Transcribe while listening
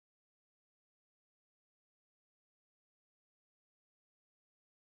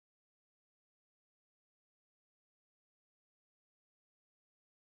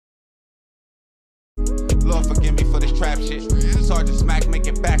Lord forgive me for this trap shit. Sergeant Smack make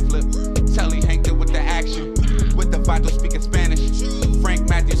it backflip. Telly Hank did with the action. With the vital speaking Spanish. Frank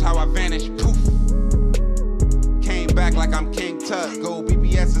Matthews how I vanish. Poof. Came back like I'm King Tut. Gold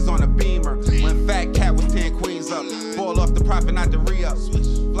BBS is on a beamer. When Fat Cat was 10 queens up. Ball off the profit, not the re-up.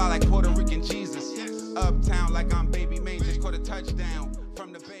 Fly like Puerto Rican Jesus. Uptown like I'm Baby May. Just caught a touchdown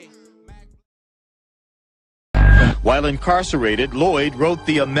from the bay. While incarcerated, Lloyd wrote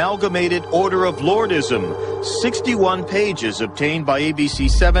the Amalgamated Order of Lordism, 61 pages obtained by ABC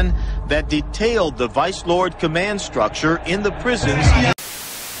 7 that detailed the Vice Lord command structure in the prisons.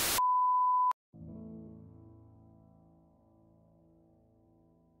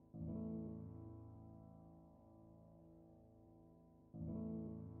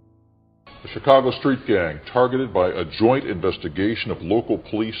 The Chicago street gang targeted by a joint investigation of local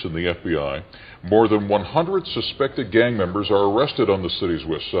police and the FBI. More than 100 suspected gang members are arrested on the city's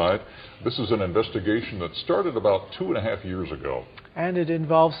west side. This is an investigation that started about 2.5 years ago. And it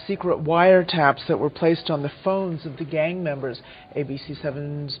involves secret wiretaps that were placed on the phones of the gang members. ABC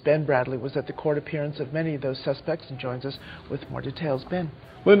 7's Ben Bradley was at the court appearance of many of those suspects and joins us with more details. Ben.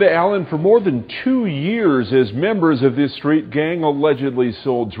 Linda Allen, for more than 2 years as members of this street gang allegedly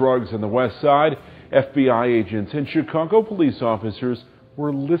sold drugs on the west side, FBI agents and Chicago police officers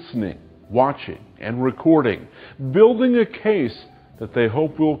were listening, watching, and recording, building a case that they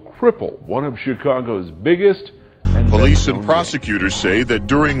hope will cripple one of Chicago's biggest and Police and prosecutors say that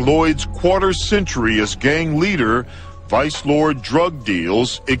during Lloyd's quarter-century as gang leader, Vice Lord drug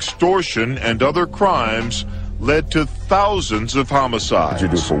deals, extortion, and other crimes led to thousands of homicides.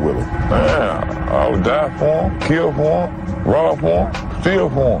 What'd you do for Willie? Man, I would die for him, kill for him, rob for him, steal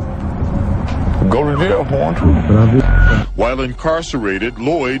for him, go to jail for him. While incarcerated,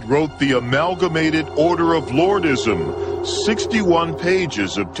 Lloyd wrote the Amalgamated Order of Lordism, 61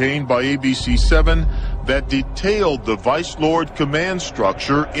 pages obtained by ABC 7 that detailed the Vice Lord command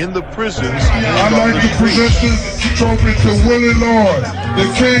structure in the prisons. I'd like to present this trophy to Willie Lloyd, the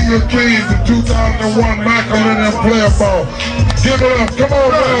King of Kings in 2001 Macklin and player ball. Give it up. Come on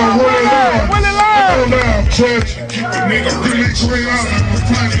down, Willie Lloyd. Willie Lloyd. Come on down, Church. Give me $3 and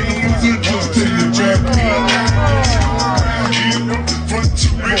flashing on the interest to you, Jack.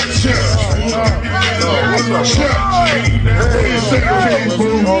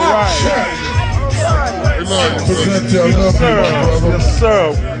 Present your love, brother. Yes, sir.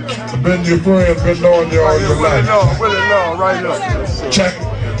 Been your friend, been knowing you all your life. Willie Lloyd, right here. Yes, Check.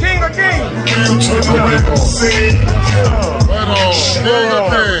 King of Kings.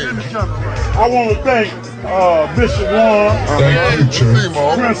 I want to thank Bishop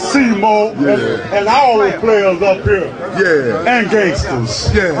Warren, Prince Seymour, and all the players up here. Yeah. And gangsters.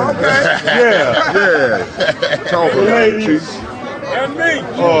 Yeah. Yeah. Talk about it, Chief. And me.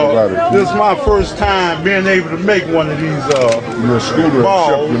 This is my first time being able to make one of these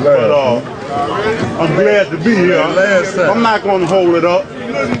balls, but I'm glad to be here. I'm not going to hold it up.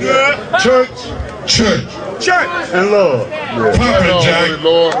 Church. And love. Pop it, Jack.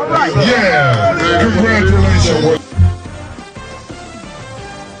 Yeah. Congratulations.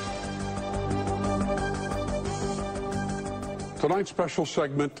 Tonight's special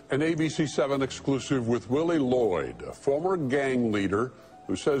segment, an ABC 7 exclusive with Willie Lloyd, a former gang leader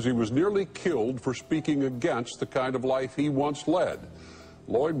who says he was nearly killed for speaking against the kind of life he once led.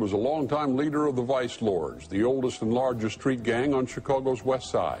 Lloyd was a longtime leader of the Vice Lords, the oldest and largest street gang on Chicago's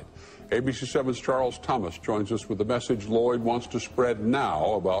west side. ABC 7's Charles Thomas joins us with the message Lloyd wants to spread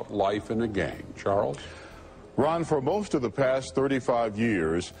now about life in a gang. Charles? Ron, for most of the past 35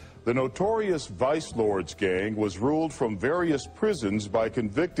 years, the notorious Vice Lords gang was ruled from various prisons by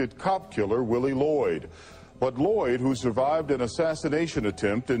convicted cop killer Willie Lloyd. But Lloyd, who survived an assassination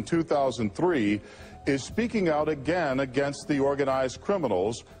attempt in 2003, is speaking out again against the organized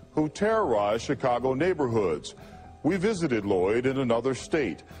criminals who terrorize Chicago neighborhoods. We visited Lloyd in another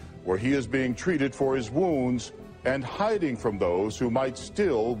state, where he is being treated for his wounds and hiding from those who might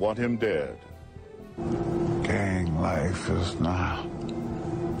still want him dead. Gang life is not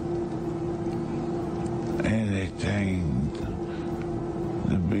anything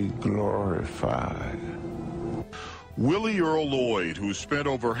to be glorified. Willie Earl Lloyd, who spent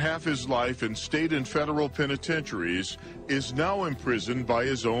over half his life in state and federal penitentiaries, is now imprisoned by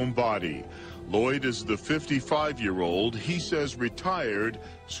his own body. Lloyd is the 55-year-old, he says retired,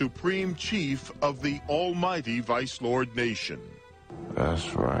 Supreme Chief of the almighty Vice Lord Nation.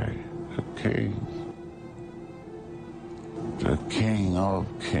 That's right, the king. The King of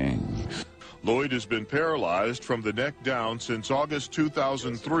Kings. Lloyd has been paralyzed from the neck down since August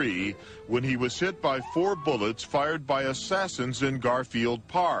 2003 when he was hit by 4 bullets fired by assassins in Garfield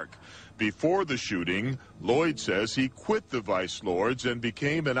Park. Before the shooting, Lloyd says he quit the Vice Lords and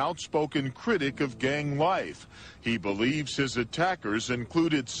became an outspoken critic of gang life. He believes his attackers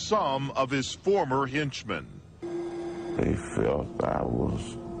included some of his former henchmen. They felt I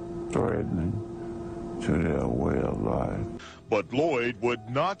was threatening to their way of life. But Lloyd would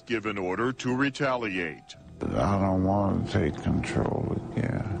not give an order to retaliate. I don't want to take control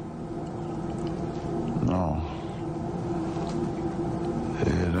again. No.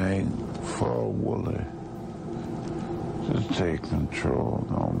 It ain't for Willie to take control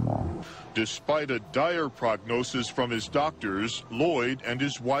no more. Despite a dire prognosis from his doctors, Lloyd and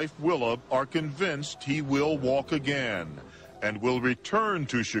his wife Willa are convinced he will walk again and will return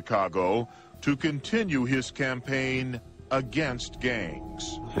to Chicago to continue his campaign against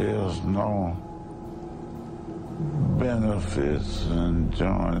gangs. There's no benefits in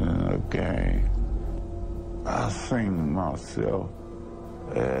joining a gang. I think myself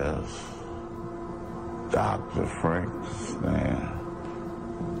as Dr. Frankenstein,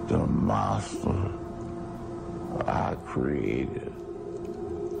 the monster I created,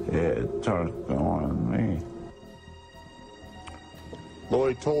 had turned on me.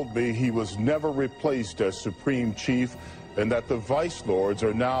 Lloyd told me he was never replaced as Supreme Chief and that the Vice Lords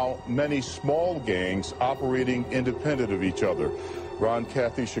are now many small gangs operating independent of each other. Ron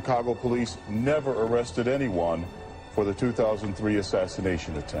Cathy, Chicago police never arrested anyone for the 2003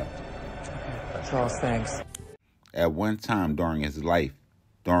 assassination attempt. Charles, thanks. At one time during his life,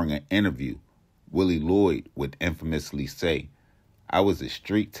 during an interview, Willie Lloyd would infamously say, "I was a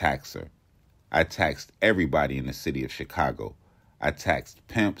street taxer. I taxed everybody in the city of Chicago. I taxed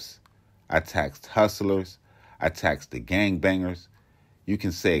pimps. I taxed hustlers. I taxed the gangbangers. You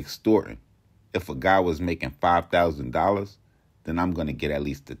can say extorting. If a guy was making $5,000, then I'm going to get at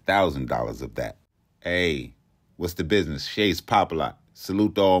least $1,000 of that. Hey, what's the business? Shay's Popalot.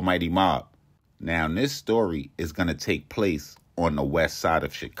 Salute the almighty mob." Now, this story is going to take place on the west side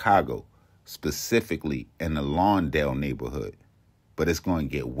of Chicago, specifically in the Lawndale neighborhood. But it's going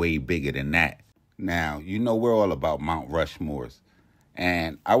to get way bigger than that. Now, you know we're all about Mount Rushmores.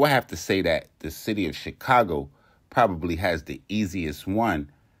 And I would have to say that the city of Chicago probably has the easiest one,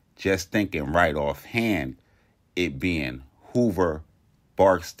 just thinking right offhand, it being Hoover,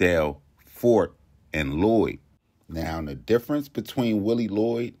 Barksdale, Fort, and Lloyd. Now, the difference between Willie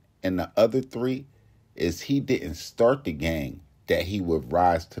Lloyd and the other three is he didn't start the gang that he would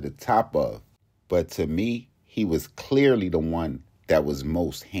rise to the top of. But to me, he was clearly the one that was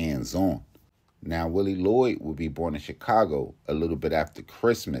most hands-on. Now, Willie Lloyd would be born in Chicago a little bit after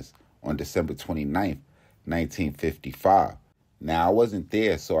Christmas on December 29th, 1955. Now, I wasn't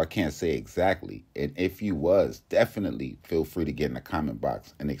there, so I can't say exactly. And if you was, definitely feel free to get in the comment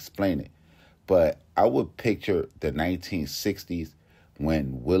box and explain it. But I would picture the 1960s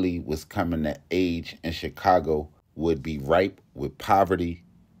when Willie was coming to age in Chicago would be ripe with poverty,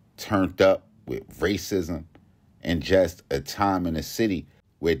 turned up with racism, and just a time in the city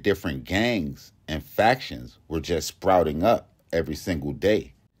where different gangs and factions were just sprouting up every single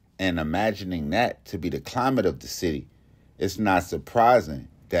day. And imagining that to be the climate of the city, it's not surprising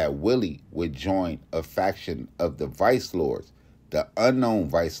that Willie would join a faction of the Vice Lords, the unknown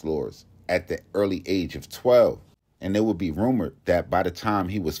Vice Lords, at the early age of 12. And it would be rumored that by the time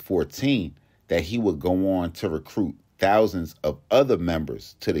he was 14, that he would go on to recruit thousands of other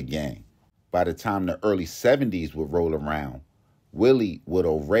members to the gang. By the time the early 70s would roll around, Willie would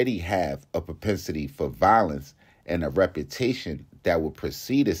already have a propensity for violence and a reputation that would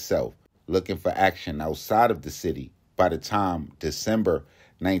precede itself, looking for action outside of the city. By the time December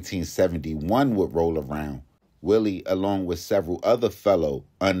 1971 would roll around, Willie, along with several other fellow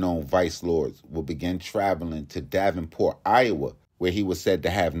unknown Vice Lords, would begin traveling to Davenport, Iowa, where he was said to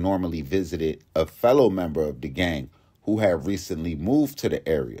have normally visited a fellow member of the gang who had recently moved to the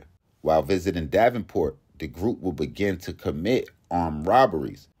area. While visiting Davenport, the group would begin to commit armed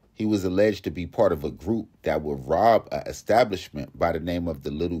robberies. He was alleged to be part of a group that would rob an establishment by the name of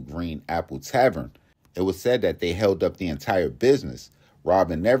the Little Green Apple Tavern. It was said that they held up the entire business,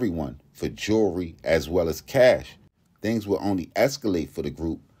 robbing everyone for jewelry as well as cash. Things would only escalate for the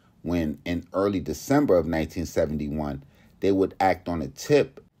group when, in early December of 1971, they would act on a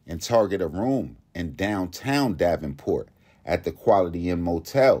tip and target a room in downtown Davenport at the Quality Inn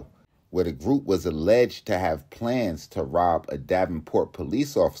Motel, where the group was alleged to have plans to rob a Davenport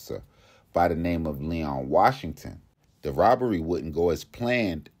police officer by the name of Leon Washington. The robbery wouldn't go as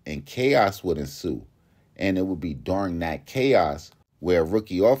planned and chaos would ensue, and it would be during that chaos where a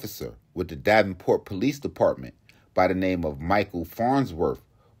rookie officer with the Davenport Police Department by the name of Michael Farnsworth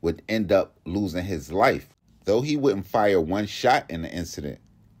would end up losing his life. Though he wouldn't fire one shot in the incident,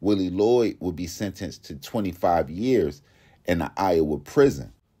 Willie Lloyd would be sentenced to 25 years in an Iowa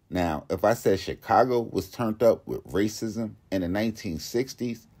prison. Now, if I said Chicago was turned up with racism in the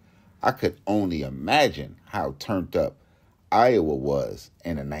 1960s, I could only imagine how turned up Iowa was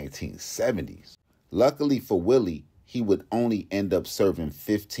in the 1970s. Luckily for Willie, he would only end up serving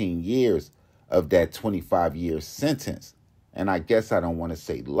 15 years of that 25-year sentence. And I guess I don't want to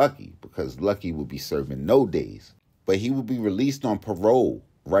say lucky, because lucky would be serving no days. But he would be released on parole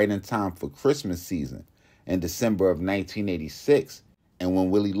right in time for Christmas season in December of 1986. And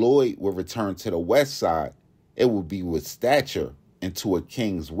when Willie Lloyd would return to the West Side, it would be with stature into a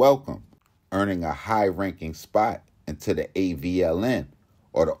king's welcome, earning a high-ranking spot into the AVLN,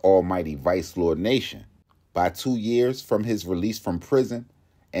 or the Almighty Vice Lord Nation. By 2 years from his release from prison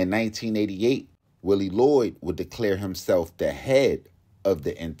in 1988, Willie Lloyd would declare himself the head of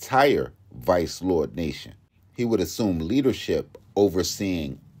the entire Vice Lord Nation. He would assume leadership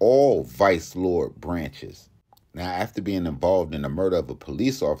overseeing all Vice Lord branches. Now, after being involved in the murder of a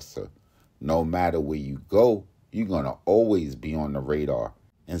police officer, no matter where you go, you're going to always be on the radar.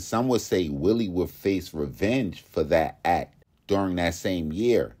 And some would say Willie would face revenge for that act during that same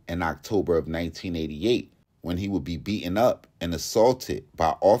year in October of 1988, when he would be beaten up and assaulted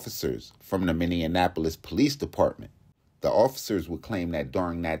by officers from the Minneapolis Police Department. The officers would claim that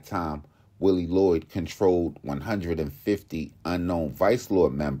during that time, Willie Lloyd controlled 150 unknown Vice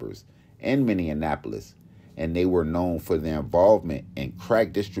Lord members in Minneapolis, and they were known for their involvement in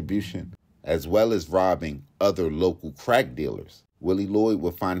crack distribution, as well as robbing other local crack dealers. Willie Lloyd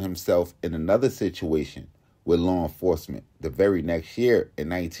would find himself in another situation with law enforcement the very next year in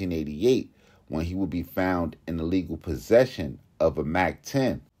 1988, when he would be found in illegal possession of a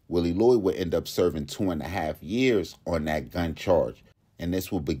MAC-10. Willie Lloyd would end up serving 2.5 years on that gun charge, and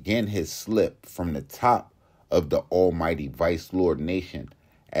this will begin his slip from the top of the almighty Vice Lord Nation,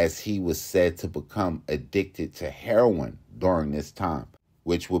 as he was said to become addicted to heroin during this time,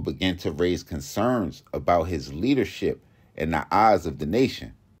 which will begin to raise concerns about his leadership in the eyes of the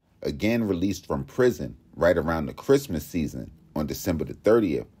nation. Again released from prison right around the Christmas season on December the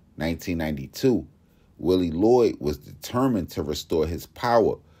 30th, 1992, Willie Lloyd was determined to restore his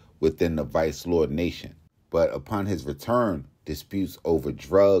power within the Vice Lord Nation. But upon his return, disputes over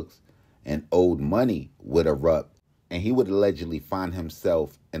drugs and owed money would erupt, and he would allegedly find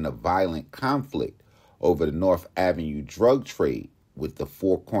himself in a violent conflict over the North Avenue drug trade with the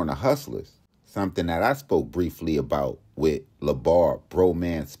Four Corner Hustlers, something that I spoke briefly about with LeBar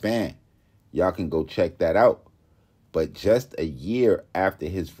Broman Span. Y'all can go check that out. But just a year after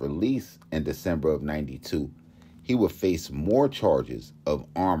his release in December of 92, he would face more charges of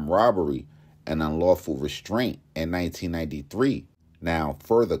armed robbery and unlawful restraint in 1993. Now,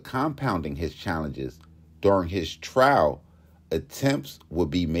 further compounding his challenges, during his trial, attempts would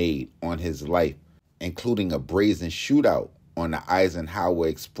be made on his life, including a brazen shootout on the Eisenhower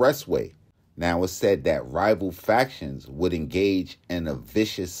Expressway. Now, it's said that rival factions would engage in a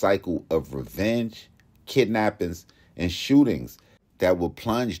vicious cycle of revenge, kidnappings, and shootings that would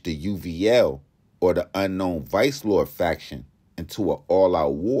plunge the UVL, or the unknown Vice Lord faction, into an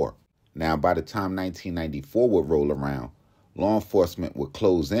all-out war. Now, by the time 1994 would roll around, law enforcement would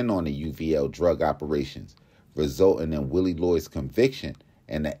close in on the UVL drug operations, resulting in Willie Lloyd's conviction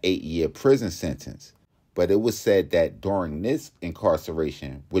and an 8-year prison sentence. But it was said that during this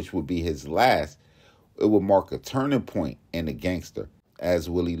incarceration, which would be his last, it would mark a turning point in the gangster, as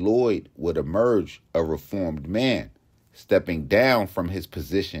Willie Lloyd would emerge a reformed man, stepping down from his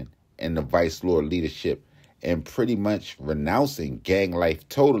position in the Vice Lord leadership and pretty much renouncing gang life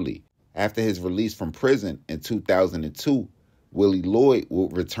totally. After his release from prison in 2002, Willie Lloyd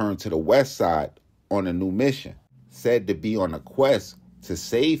would return to the West Side on a new mission, said to be on a quest to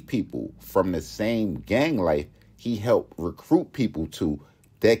save people from the same gang life he helped recruit people to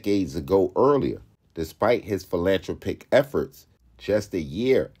decades ago earlier. Despite his philanthropic efforts, just a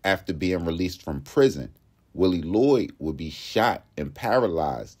year after being released from prison, Willie Lloyd would be shot and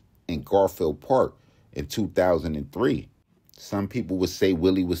paralyzed in Garfield Park in 2003. Some people would say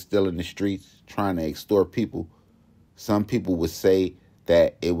Willie was still in the streets trying to extort people. Some people would say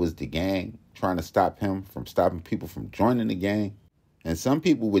that it was the gang trying to stop him from stopping people from joining the gang. And some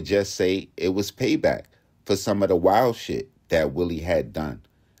people would just say it was payback for some of the wild shit that Willie had done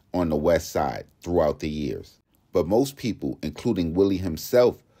on the West Side throughout the years. But most people, including Willie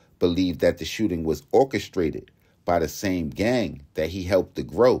himself, believed that the shooting was orchestrated by the same gang that he helped to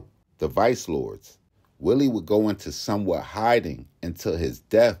grow, the Vice Lords. Willie would go into somewhat hiding until his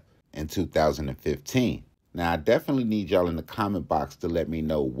death in 2015. Now, I definitely need y'all in the comment box to let me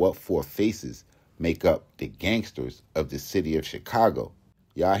know what four faces make up the gangsters of the city of Chicago.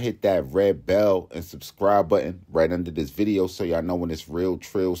 Y'all hit that red bell and subscribe button right under this video so y'all know when this real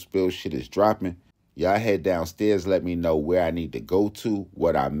trill spill shit is dropping. Y'all head downstairs, let me know where I need to go to,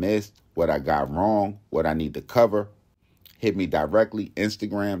 what I missed, what I got wrong, what I need to cover. Hit me directly,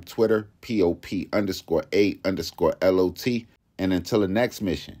 Instagram, Twitter, POP_A_LOT. And until the next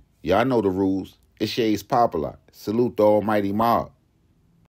mission, y'all know the rules. It's Shades Popalot. Salute the almighty MOBB.